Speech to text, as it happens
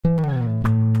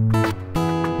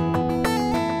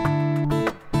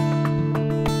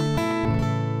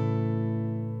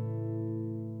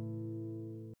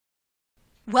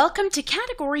Welcome to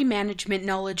Category Management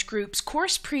Knowledge Group's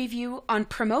course preview on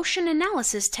promotion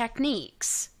analysis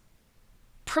techniques.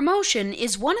 Promotion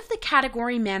is one of the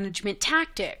category management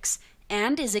tactics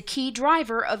and is a key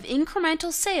driver of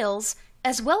incremental sales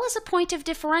as well as a point of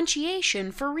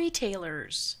differentiation for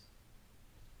retailers.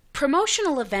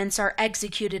 Promotional events are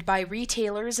executed by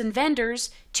retailers and vendors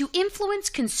to influence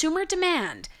consumer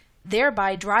demand,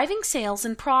 thereby driving sales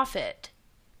and profit.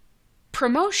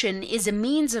 Promotion is a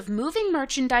means of moving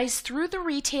merchandise through the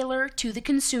retailer to the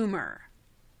consumer.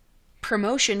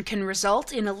 Promotion can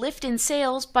result in a lift in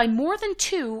sales by more than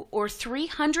 200 or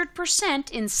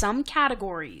 300% in some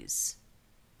categories.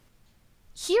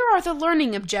 Here are the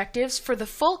learning objectives for the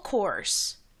full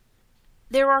course.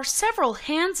 There are several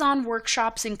hands-on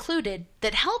workshops included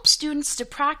that help students to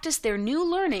practice their new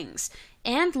learnings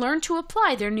and learn to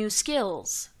apply their new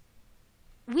skills.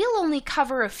 We'll only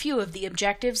cover a few of the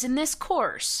objectives in this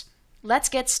course. Let's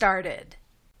get started.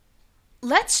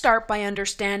 Let's start by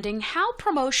understanding how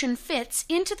promotion fits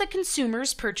into the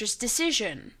consumer's purchase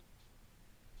decision.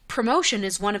 Promotion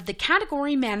is one of the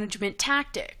category management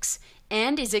tactics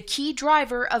and is a key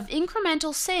driver of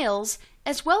incremental sales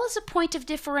as well as a point of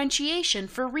differentiation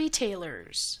for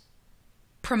retailers.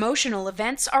 Promotional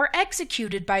events are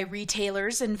executed by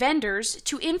retailers and vendors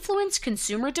to influence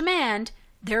consumer demand,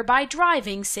 thereby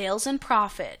driving sales and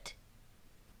profit.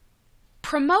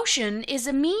 Promotion is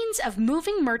a means of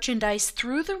moving merchandise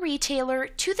through the retailer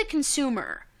to the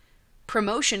consumer.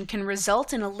 Promotion can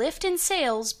result in a lift in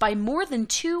sales by more than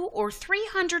 200 or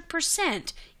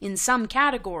 300% in some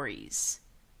categories.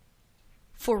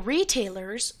 For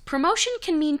retailers, promotion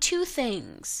can mean two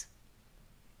things.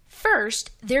 First,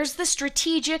 there's the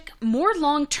strategic, more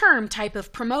long-term type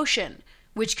of promotion,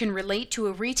 which can relate to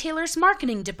a retailer's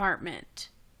marketing department.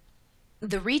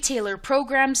 The retailer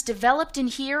programs developed in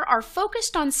here are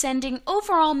focused on sending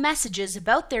overall messages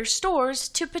about their stores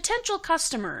to potential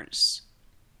customers.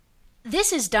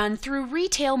 This is done through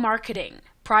retail marketing,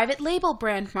 private label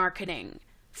brand marketing,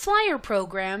 flyer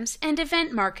programs, and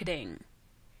event marketing.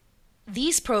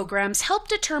 These programs help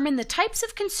determine the types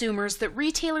of consumers that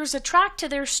retailers attract to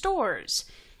their stores,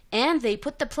 and they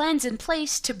put the plans in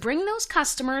place to bring those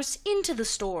customers into the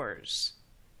stores.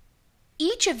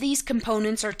 Each of these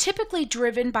components are typically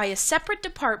driven by a separate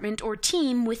department or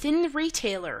team within the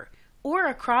retailer or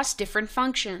across different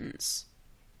functions.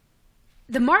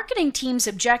 The marketing team's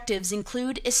objectives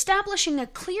include establishing a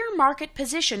clear market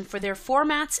position for their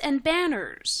formats and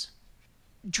banners,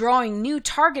 drawing new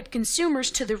target consumers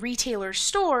to the retailer's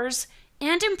stores,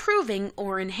 and improving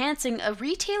or enhancing a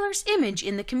retailer's image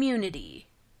in the community.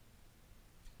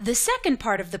 The second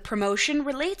part of the promotion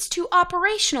relates to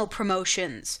operational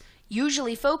promotions,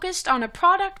 usually focused on a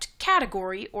product,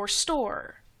 category, or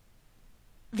store.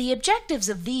 The objectives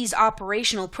of these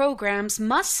operational programs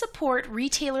must support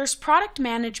retailers' product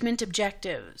management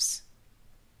objectives.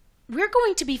 We're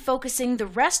going to be focusing the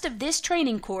rest of this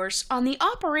training course on the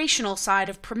operational side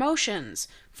of promotions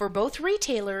for both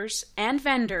retailers and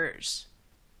vendors.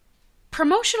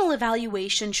 Promotional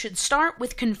evaluation should start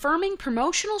with confirming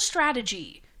promotional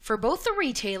strategy for both the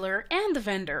retailer and the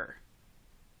vendor.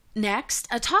 Next,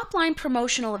 a top-line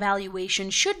promotional evaluation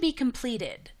should be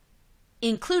completed,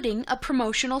 including a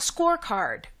promotional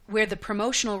scorecard, where the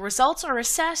promotional results are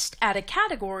assessed at a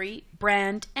category,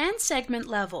 brand, and segment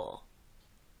level.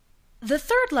 The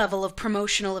third level of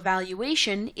promotional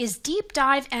evaluation is deep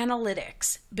dive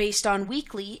analytics based on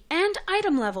weekly and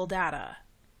item level data.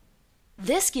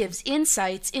 This gives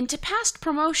insights into past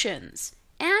promotions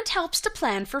and helps to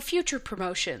plan for future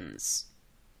promotions.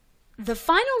 The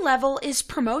final level is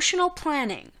promotional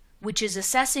planning, which is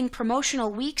assessing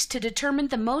promotional weeks to determine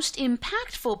the most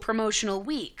impactful promotional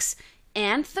weeks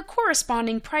and the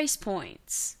corresponding price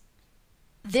points.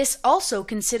 This also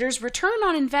considers return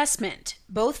on investment,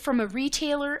 both from a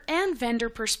retailer and vendor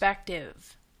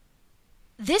perspective.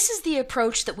 This is the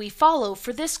approach that we follow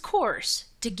for this course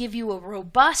to give you a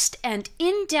robust and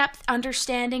in-depth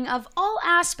understanding of all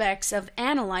aspects of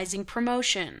analyzing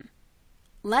promotion.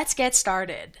 Let's get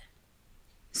started.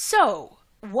 So,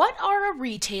 what are a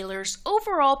retailer's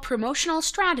overall promotional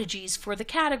strategies for the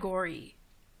category?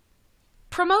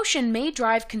 Promotion may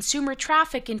drive consumer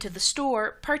traffic into the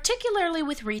store, particularly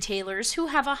with retailers who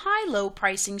have a high-low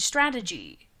pricing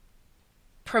strategy.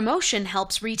 Promotion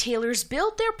helps retailers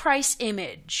build their price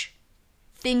image.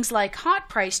 Things like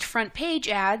hot-priced front-page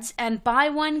ads and buy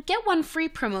one, get one free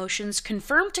promotions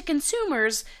confirm to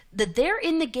consumers that they're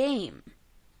in the game.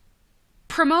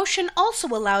 Promotion also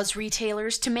allows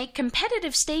retailers to make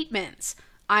competitive statements,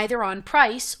 either on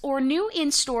price or new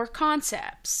in-store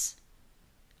concepts.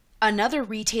 Another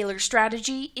retailer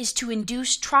strategy is to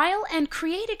induce trial and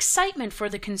create excitement for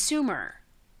the consumer.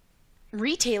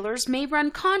 Retailers may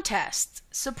run contests,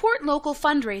 support local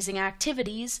fundraising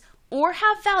activities, or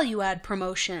have value-add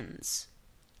promotions.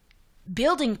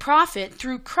 Building profit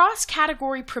through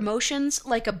cross-category promotions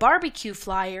like a barbecue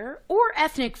flyer or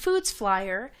ethnic foods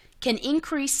flyer can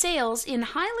increase sales in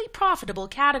highly profitable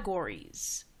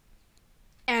categories.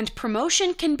 And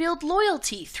promotion can build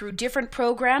loyalty through different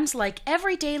programs like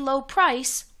Everyday Low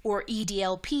Price, or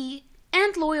EDLP,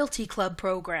 and loyalty club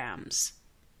programs.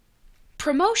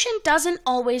 Promotion doesn't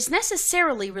always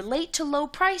necessarily relate to low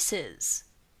prices.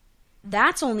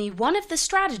 That's only one of the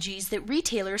strategies that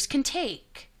retailers can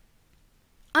take.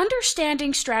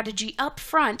 Understanding strategy up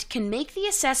front can make the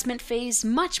assessment phase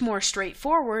much more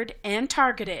straightforward and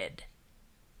targeted.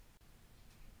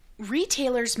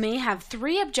 Retailers may have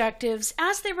 3 objectives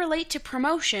as they relate to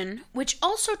promotion, which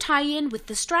also tie in with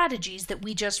the strategies that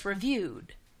we just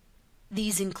reviewed.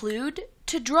 These include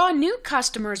to draw new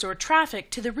customers or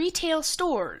traffic to the retail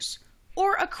stores,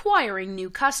 or acquiring new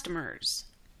customers.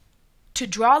 To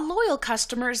draw loyal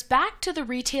customers back to the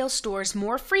retail stores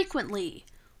more frequently,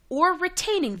 or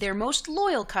retaining their most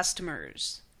loyal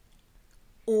customers.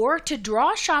 Or to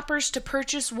draw shoppers to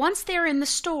purchase once they're in the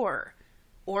store,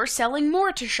 or selling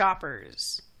more to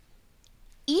shoppers.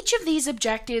 Each of these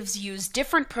objectives use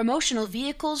different promotional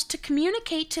vehicles to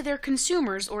communicate to their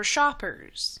consumers or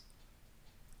shoppers.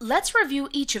 Let's review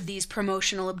each of these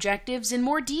promotional objectives in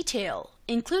more detail,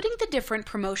 including the different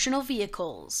promotional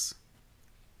vehicles.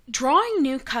 Drawing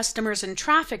new customers and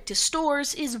traffic to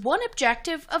stores is one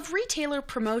objective of retailer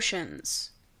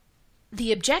promotions.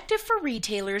 The objective for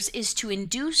retailers is to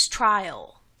induce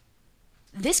trial.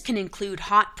 This can include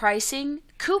hot pricing,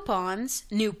 coupons,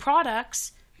 new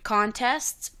products,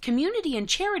 contests, community and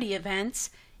charity events,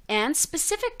 and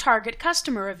specific target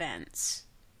customer events.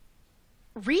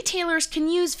 Retailers can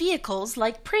use vehicles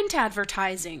like print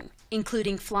advertising,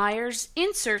 including flyers,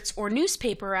 inserts, or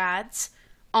newspaper ads,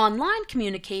 online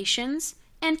communications,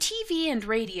 and TV and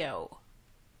radio.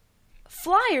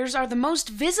 Flyers are the most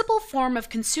visible form of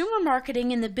consumer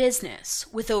marketing in the business,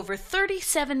 with over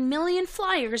 37 million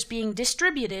flyers being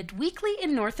distributed weekly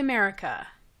in North America.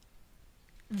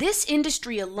 This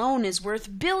industry alone is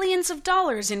worth billions of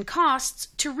dollars in costs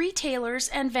to retailers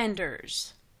and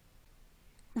vendors.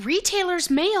 Retailers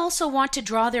may also want to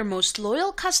draw their most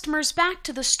loyal customers back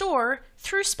to the store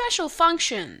through special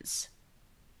functions,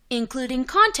 including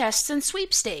contests and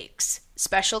sweepstakes,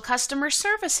 special customer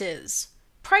services,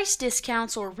 price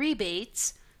discounts or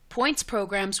rebates, points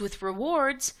programs with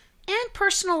rewards, and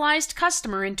personalized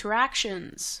customer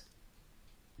interactions.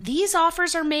 These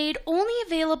offers are made only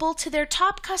available to their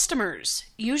top customers,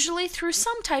 usually through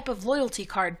some type of loyalty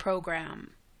card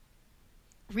program.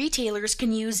 Retailers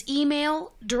can use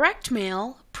email, direct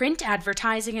mail, print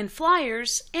advertising and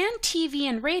flyers, and TV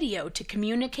and radio to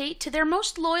communicate to their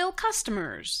most loyal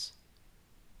customers.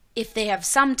 If they have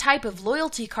some type of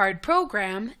loyalty card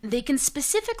program, they can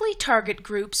specifically target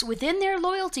groups within their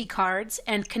loyalty cards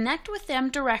and connect with them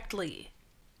directly.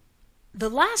 The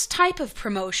last type of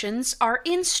promotions are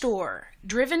in-store,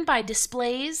 driven by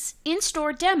displays,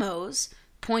 in-store demos,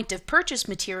 point-of-purchase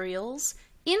materials,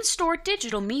 in-store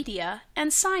digital media,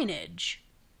 and signage.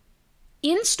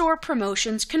 In-store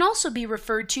promotions can also be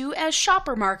referred to as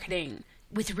shopper marketing,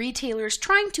 with retailers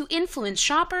trying to influence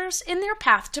shoppers in their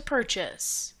path to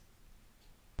purchase.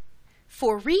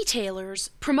 For retailers,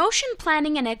 promotion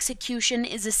planning and execution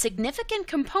is a significant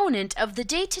component of the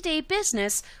day-to-day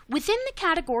business within the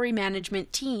category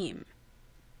management team.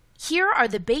 Here are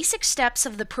the basic steps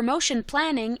of the promotion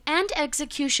planning and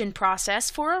execution process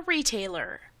for a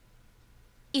retailer.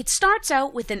 It starts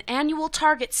out with an annual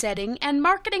target setting and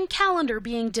marketing calendar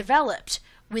being developed,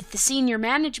 with the senior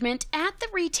management at the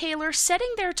retailer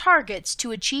setting their targets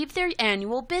to achieve their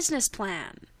annual business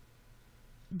plan.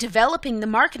 Developing the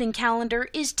marketing calendar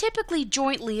is typically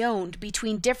jointly owned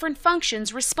between different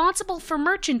functions responsible for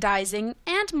merchandising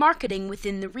and marketing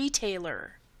within the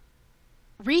retailer.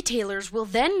 Retailers will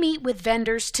then meet with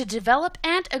vendors to develop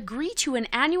and agree to an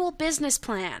annual business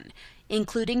plan,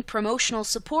 including promotional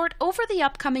support over the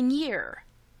upcoming year.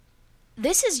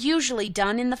 This is usually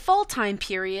done in the fall time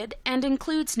period and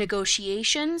includes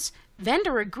negotiations,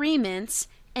 vendor agreements,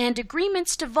 and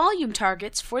agreements to volume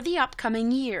targets for the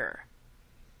upcoming year.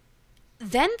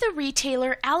 Then the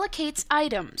retailer allocates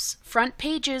items, front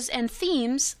pages, and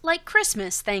themes like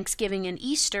Christmas, Thanksgiving, and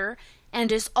Easter,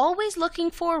 and is always looking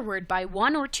forward by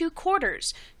 1 or 2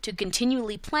 quarters to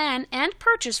continually plan and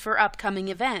purchase for upcoming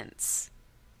events.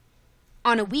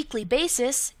 On a weekly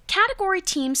basis, category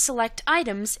teams select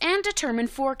items and determine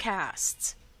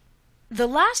forecasts. The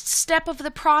last step of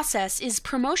the process is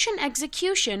promotion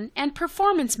execution and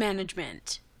performance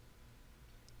management.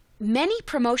 Many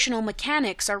promotional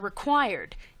mechanics are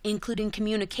required, including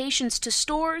communications to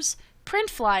stores, print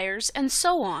flyers, and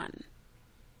so on.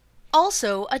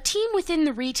 Also, a team within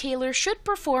the retailer should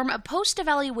perform a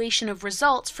post-evaluation of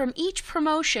results from each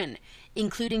promotion,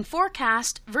 including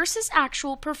forecast versus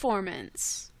actual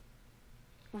performance.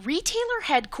 Retailer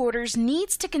headquarters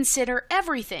needs to consider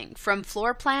everything from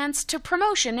floor plans to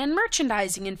promotion and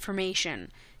merchandising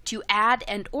information, to ad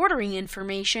and ordering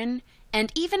information, and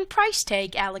even price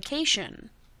tag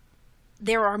allocation.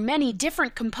 There are many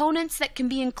different components that can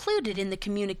be included in the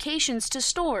communications to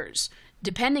stores,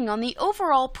 depending on the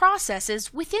overall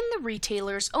processes within the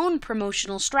retailer's own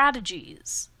promotional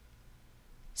strategies.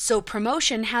 So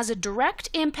promotion has a direct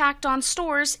impact on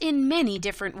stores in many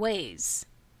different ways.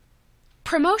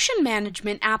 Promotion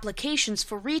management applications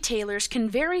for retailers can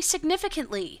vary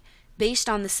significantly based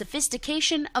on the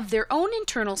sophistication of their own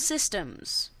internal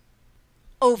systems.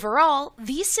 Overall,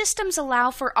 these systems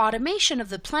allow for automation of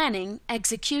the planning,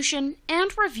 execution,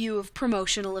 and review of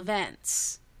promotional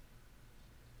events.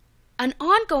 An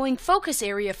ongoing focus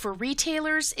area for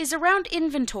retailers is around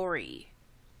inventory.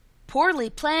 Poorly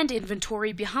planned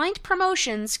inventory behind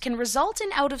promotions can result in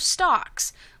out of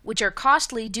stocks, which are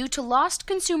costly due to lost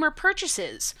consumer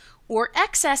purchases, or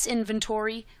excess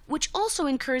inventory, which also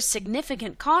incurs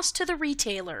significant cost to the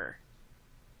retailer.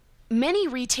 Many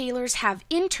retailers have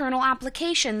internal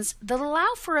applications that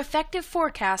allow for effective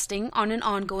forecasting on an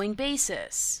ongoing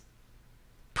basis.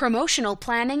 Promotional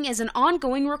planning is an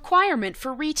ongoing requirement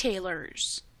for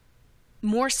retailers.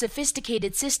 More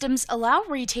sophisticated systems allow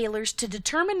retailers to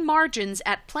determine margins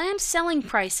at planned selling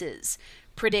prices,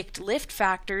 predict lift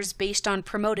factors based on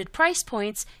promoted price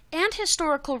points and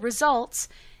historical results,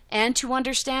 and to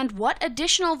understand what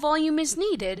additional volume is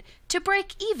needed to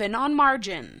break even on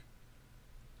margin.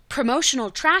 Promotional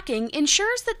tracking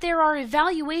ensures that there are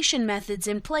evaluation methods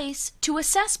in place to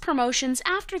assess promotions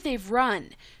after they've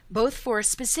run, both for a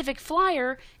specific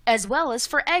flyer as well as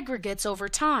for aggregates over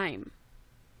time.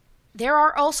 There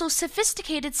are also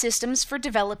sophisticated systems for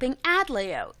developing ad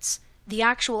layouts. The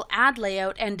actual ad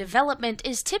layout and development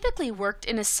is typically worked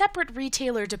in a separate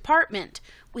retailer department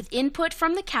with input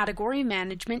from the category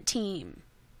management team.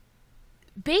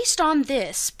 Based on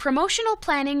this, promotional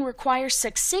planning requires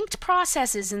succinct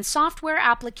processes and software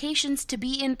applications to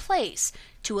be in place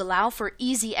to allow for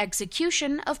easy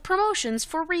execution of promotions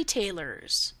for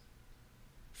retailers.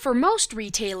 For most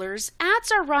retailers,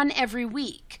 ads are run every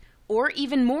week, or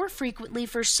even more frequently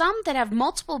for some that have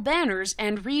multiple banners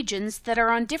and regions that are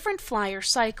on different flyer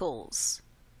cycles.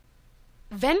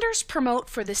 Vendors promote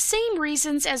for the same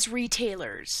reasons as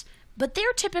retailers, but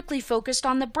they're typically focused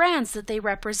on the brands that they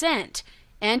represent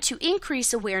and to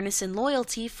increase awareness and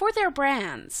loyalty for their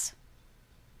brands.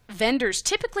 Vendors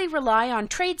typically rely on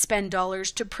trade spend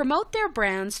dollars to promote their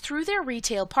brands through their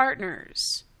retail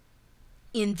partners.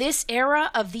 In this era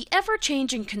of the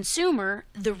ever-changing consumer,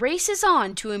 the race is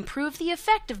on to improve the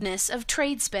effectiveness of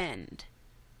trade spend.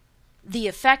 The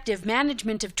effective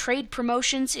management of trade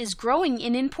promotions is growing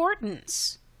in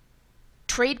importance.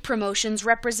 Trade promotions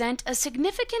represent a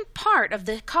significant part of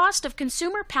the cost of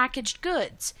consumer packaged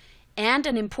goods and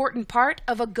an important part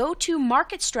of a go-to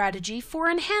market strategy for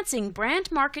enhancing brand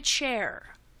market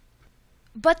share.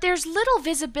 But there's little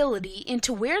visibility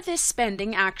into where this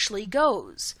spending actually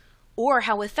goes, or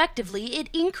how effectively it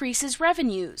increases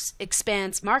revenues,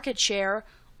 expands market share,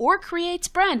 or creates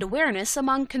brand awareness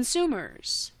among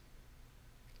consumers.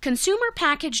 Consumer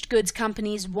packaged goods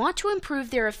companies want to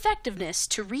improve their effectiveness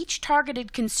to reach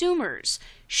targeted consumers,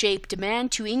 shape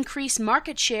demand to increase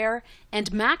market share,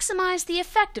 and maximize the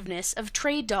effectiveness of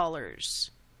trade dollars.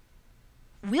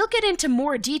 We'll get into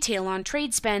more detail on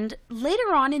trade spend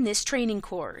later on in this training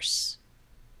course.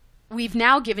 We've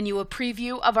now given you a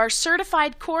preview of our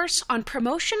certified course on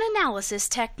promotion analysis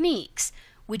techniques,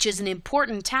 which is an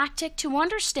important tactic to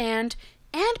understand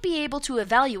and be able to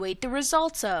evaluate the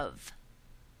results of.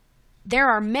 There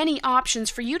are many options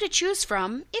for you to choose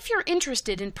from if you're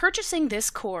interested in purchasing this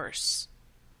course.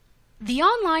 The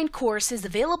online course is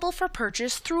available for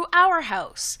purchase through Our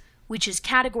House, which is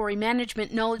Category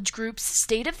Management Knowledge Group's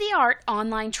state-of-the-art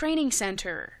online training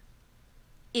center.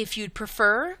 If you'd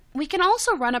prefer, we can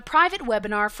also run a private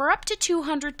webinar for up to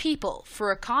 200 people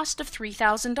for a cost of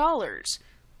 $3,000,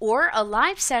 or a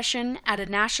live session at a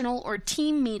national or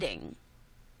team meeting.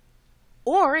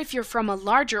 Or if you're from a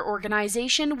larger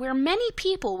organization where many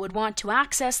people would want to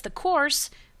access the course,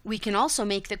 we can also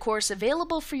make the course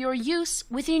available for your use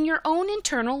within your own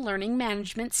internal learning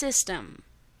management system.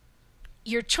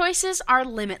 Your choices are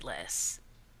limitless.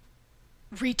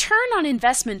 Return on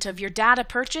investment of your data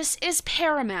purchase is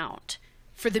paramount.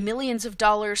 For the millions of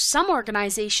dollars some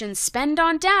organizations spend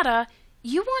on data,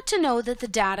 you want to know that the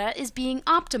data is being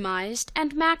optimized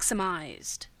and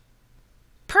maximized.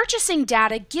 Purchasing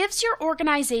data gives your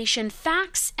organization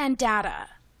facts and data.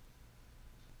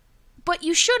 But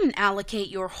you shouldn't allocate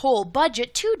your whole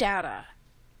budget to data.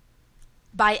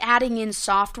 By adding in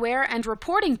software and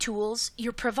reporting tools,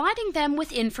 you're providing them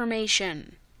with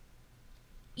information.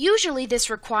 Usually this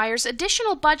requires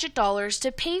additional budget dollars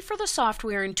to pay for the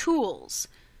software and tools.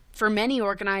 For many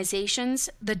organizations,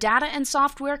 the data and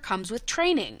software comes with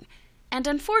training, and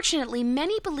unfortunately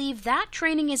many believe that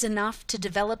training is enough to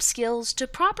develop skills to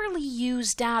properly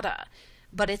use data,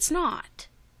 but it's not.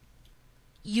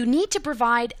 You need to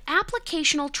provide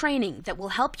applicational training that will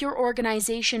help your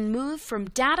organization move from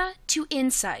data to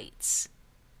insights.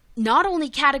 Not only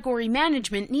category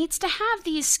management needs to have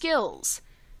these skills.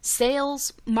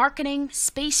 Sales, marketing,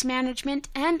 space management,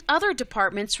 and other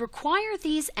departments require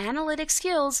these analytic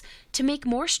skills to make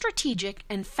more strategic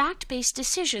and fact-based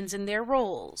decisions in their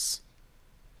roles.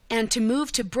 And to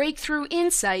move to breakthrough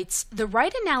insights, the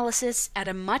right analysis at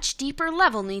a much deeper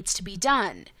level needs to be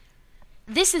done.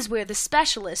 This is where the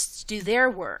specialists do their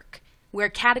work, where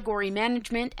category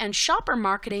management and shopper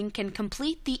marketing can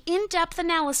complete the in-depth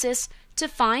analysis to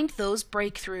find those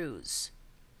breakthroughs.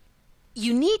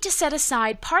 You need to set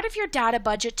aside part of your data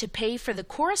budget to pay for the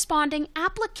corresponding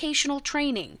applicational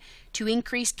training to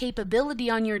increase capability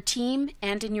on your team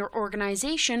and in your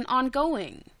organization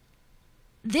ongoing.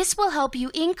 This will help you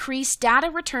increase data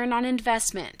return on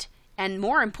investment and,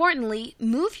 more importantly,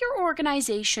 move your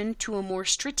organization to a more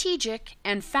strategic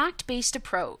and fact-based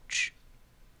approach.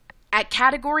 At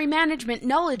Category Management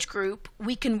Knowledge Group,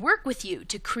 we can work with you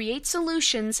to create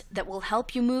solutions that will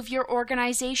help you move your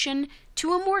organization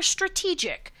to a more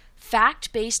strategic,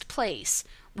 fact-based place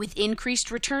with increased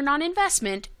return on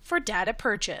investment for data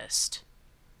purchased.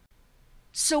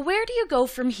 So where do you go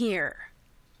from here?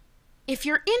 If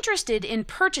you're interested in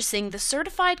purchasing the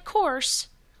certified course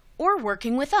or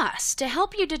working with us to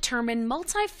help you determine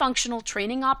multifunctional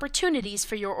training opportunities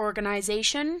for your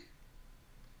organization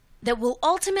that will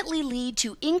ultimately lead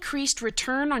to increased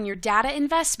return on your data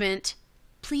investment,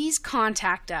 please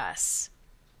contact us.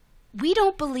 We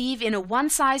don't believe in a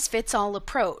one-size-fits-all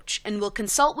approach and will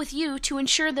consult with you to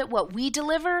ensure that what we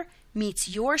deliver meets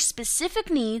your specific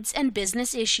needs and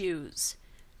business issues.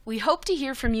 We hope to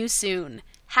hear from you soon.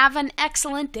 Have an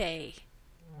excellent day.